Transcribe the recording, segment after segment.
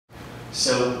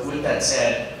So with that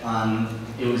said,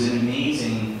 it was an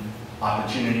amazing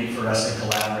opportunity for us to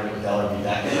collaborate with Ellerbe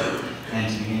Becket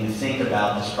and to begin to think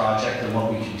about this project and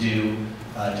what we could do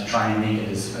to try and make it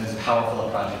as powerful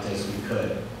a project as we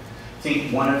could. I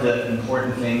think one of the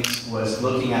important things was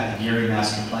looking at the Geary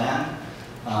Master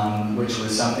Plan, which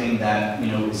was something that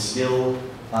is still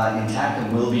intact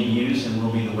and will be used and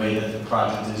will be the way that the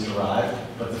project is derived.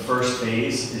 But the first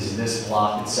phase is this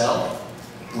block itself,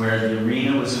 where the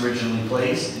arena was originally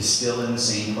placed, is still in the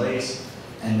same place.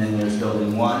 And then there's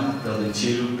building 1, building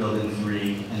 2, building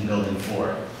 3, and building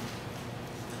 4.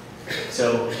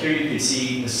 So here you can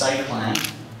see the site plan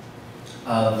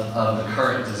of the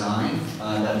current design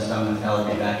that was done with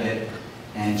Ellerbe Becket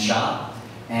and shop.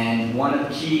 And one of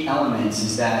the key elements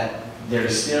is that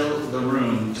there's still the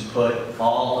room to put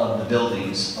all of the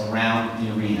buildings around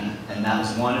the arena. And that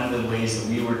was one of the ways that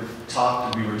we were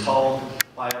told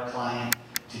by our client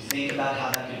to think about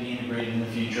how that could be integrated in the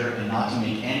future and not to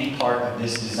make any part of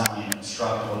this design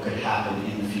obstruct what could happen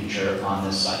in the future on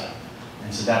this site.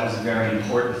 And so that was a very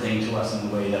important thing to us in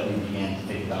the way that we began to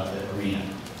think about the arena.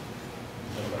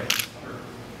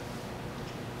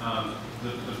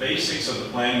 The basics of the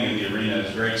planning of the arena,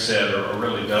 as Greg said, are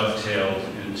really dovetailed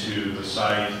into the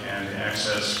site and the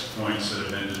access points that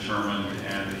have been determined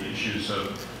and the issues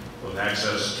of both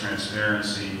access,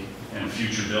 transparency, and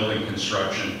future building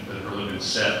construction that have really been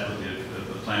set with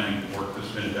the planning work that's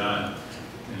been done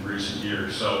in recent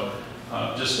years. So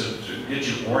just to get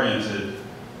you oriented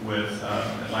with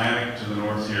Atlantic to the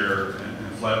north here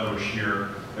and Flatbush here,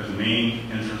 there's the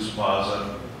main entrance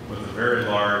plaza with a very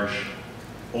large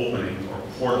opening or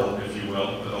portal, if you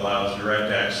will, that allows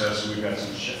direct access. We've got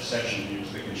some section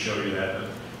views that can show you that. But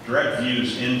direct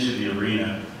views into the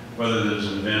arena, whether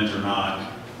there's an event or not,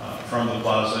 from the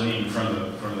plaza and even from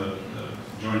the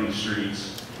adjoining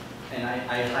streets. And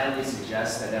I highly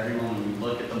suggest that everyone, when you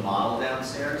look at the model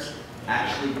downstairs,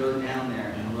 actually go down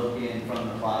there and look in from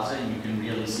the plaza, and you can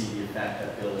really see the effect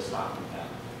that Bill is talking about.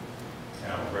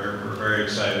 Yeah, we're very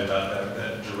excited about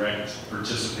that direct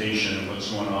participation in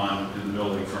what's going on in the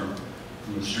building from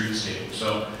the streetscape.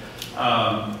 So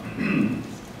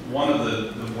one of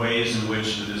the ways in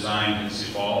which the design has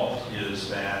evolved is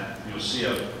that you'll see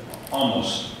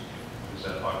almost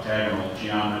that octagonal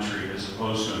geometry as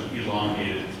opposed to an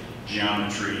elongated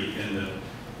geometry in the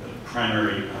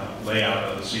primary layout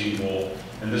of the seating bowl.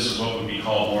 And this is what would be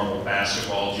called more of a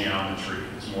basketball geometry.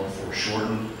 It's more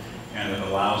foreshortened, and it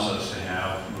allows us to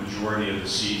have the majority of the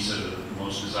seats that are the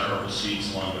most desirable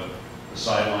seats along the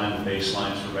sideline, the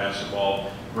baselines for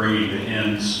basketball, bringing the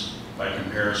ends, by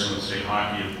comparison with, say,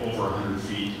 hockey, of over 100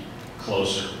 feet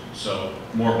closer. So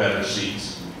more better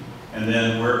seats. And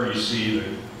then wherever you see the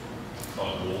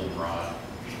goldenrod,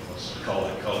 let's call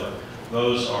it color,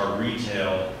 those are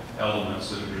retail elements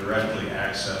that are directly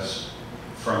accessed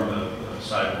from the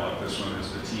sidewalk. This one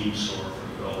is the team store for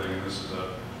the building, and this is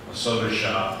a soda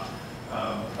shop.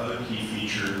 Other key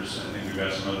features, I think we've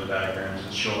got some other diagrams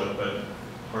that show it, but of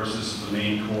course this is the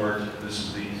main court, this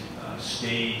is the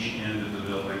stage end of the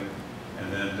building,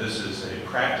 and then this is a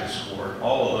practice court.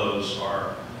 All of those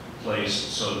are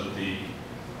placed so that the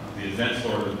event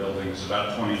floor of the building is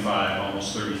about 25,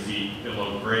 almost 30 feet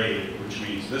below grade, which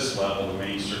means this level, the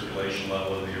main circulation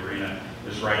level of the arena,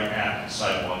 is right at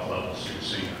sidewalk level, so you're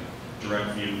seeing a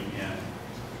direct view in.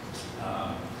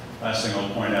 Last thing I'll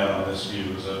point out on this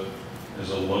view is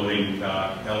a loading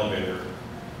dock elevator,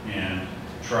 and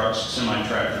trucks,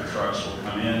 semi-tractor trucks will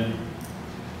come in,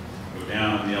 go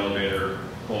down the elevator,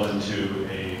 pull into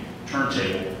a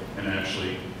turntable, and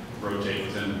actually rotate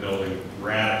within the building,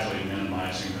 radically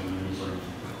minimizing the maneuvering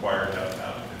required out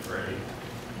at grade.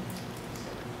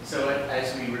 So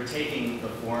as we were taking the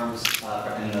forms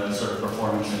and the sort of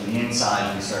performance from the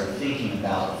inside, we started thinking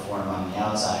about the form on the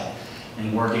outside.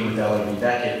 And working with Ellerbe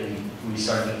Becket, we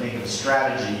started to think of a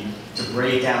strategy to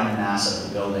break down the mass of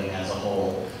the building as a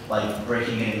whole, like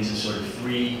breaking it into sort of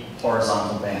 3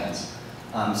 horizontal bands.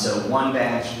 So one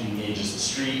band engages the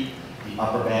street, the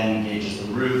upper band engages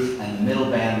the roof, and the middle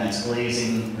band that's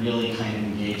glazing really kind of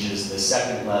engages the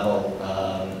second level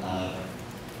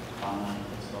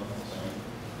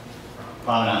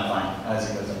promenade line as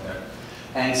it goes up there.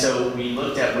 And so we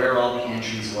looked at where all the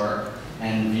entries were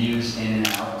and views in and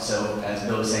out. So as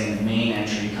Bill was saying, the main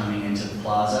entry coming into the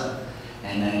plaza,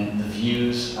 and then the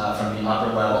views from the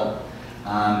upper level,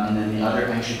 and then the other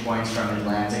entry points from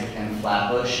Atlantic and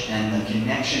Flatbush, and the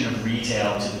connection of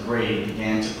retail to the grade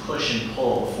began to push and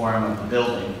pull the form of the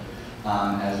building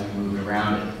as we moved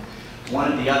around it.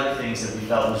 One of the other things that we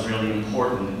felt was really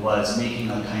important was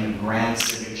making a kind of grand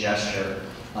civic gesture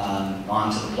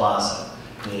onto the plaza.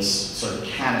 this sort of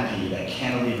canopy that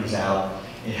cantilevers out.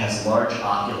 It has a large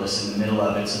oculus in the middle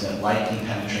of it so that light can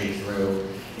penetrate through.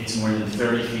 It's more than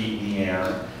 30 feet in the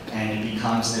air, and it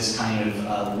becomes this kind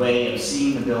of way of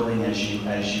seeing the building as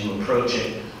you approach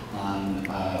it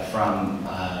from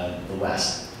the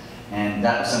west. And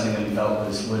that was something that we felt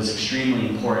was extremely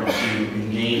important to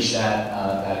engage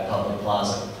that public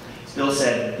plaza. As Bill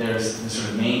said, there's the sort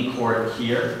of main court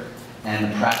here and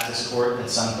the practice court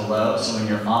that's sunk below. So when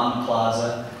you're on the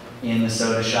plaza, in the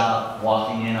soda shop,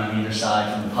 walking in on either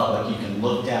side from the public, you can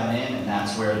look down in, and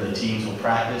that's where the teams will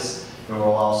practice. It will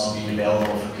also be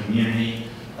available for community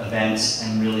events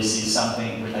and really see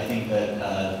something. I think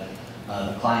that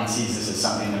the client sees this as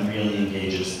something that really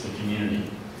engages the community.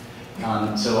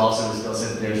 So also, as Bill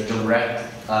said, there's direct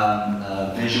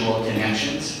visual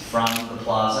connections from the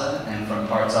plaza and from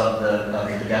parts of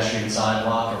the pedestrian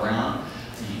sidewalk around.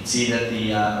 You can see that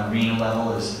the arena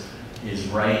level is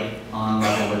right on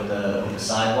level with the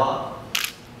sidewalk.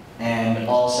 And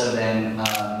also then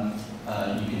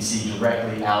you can see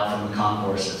directly out from the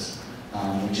concourses,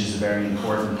 which is a very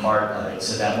important part of it.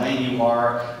 So that when you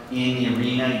are in the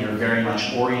arena, you're very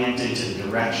much oriented to the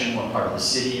direction, what part of the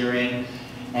city you're in.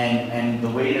 And the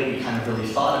way that we kind of really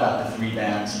thought about the three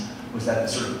bands was that the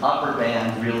sort of upper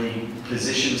band really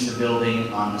positions the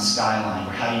building on the skyline,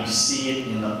 or how you see it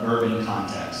in the urban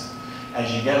context.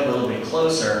 As you get a little bit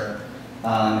closer,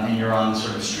 and you're on the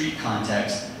sort of street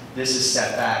context, this is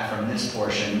set back from this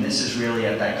portion, and this is really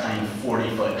at that kind of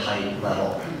 40-foot height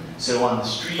level. So on the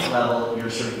street level, you're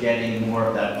sort of getting more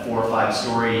of that 4 or 5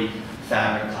 story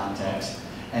fabric context.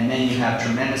 And then you have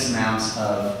tremendous amounts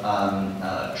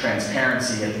of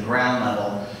transparency at the ground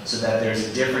level, so that there's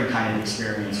a different kind of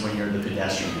experience when you're the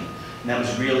pedestrian. And that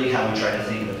was really how we tried to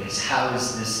think of this. How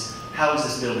is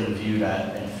this building viewed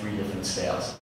at 3 different scales?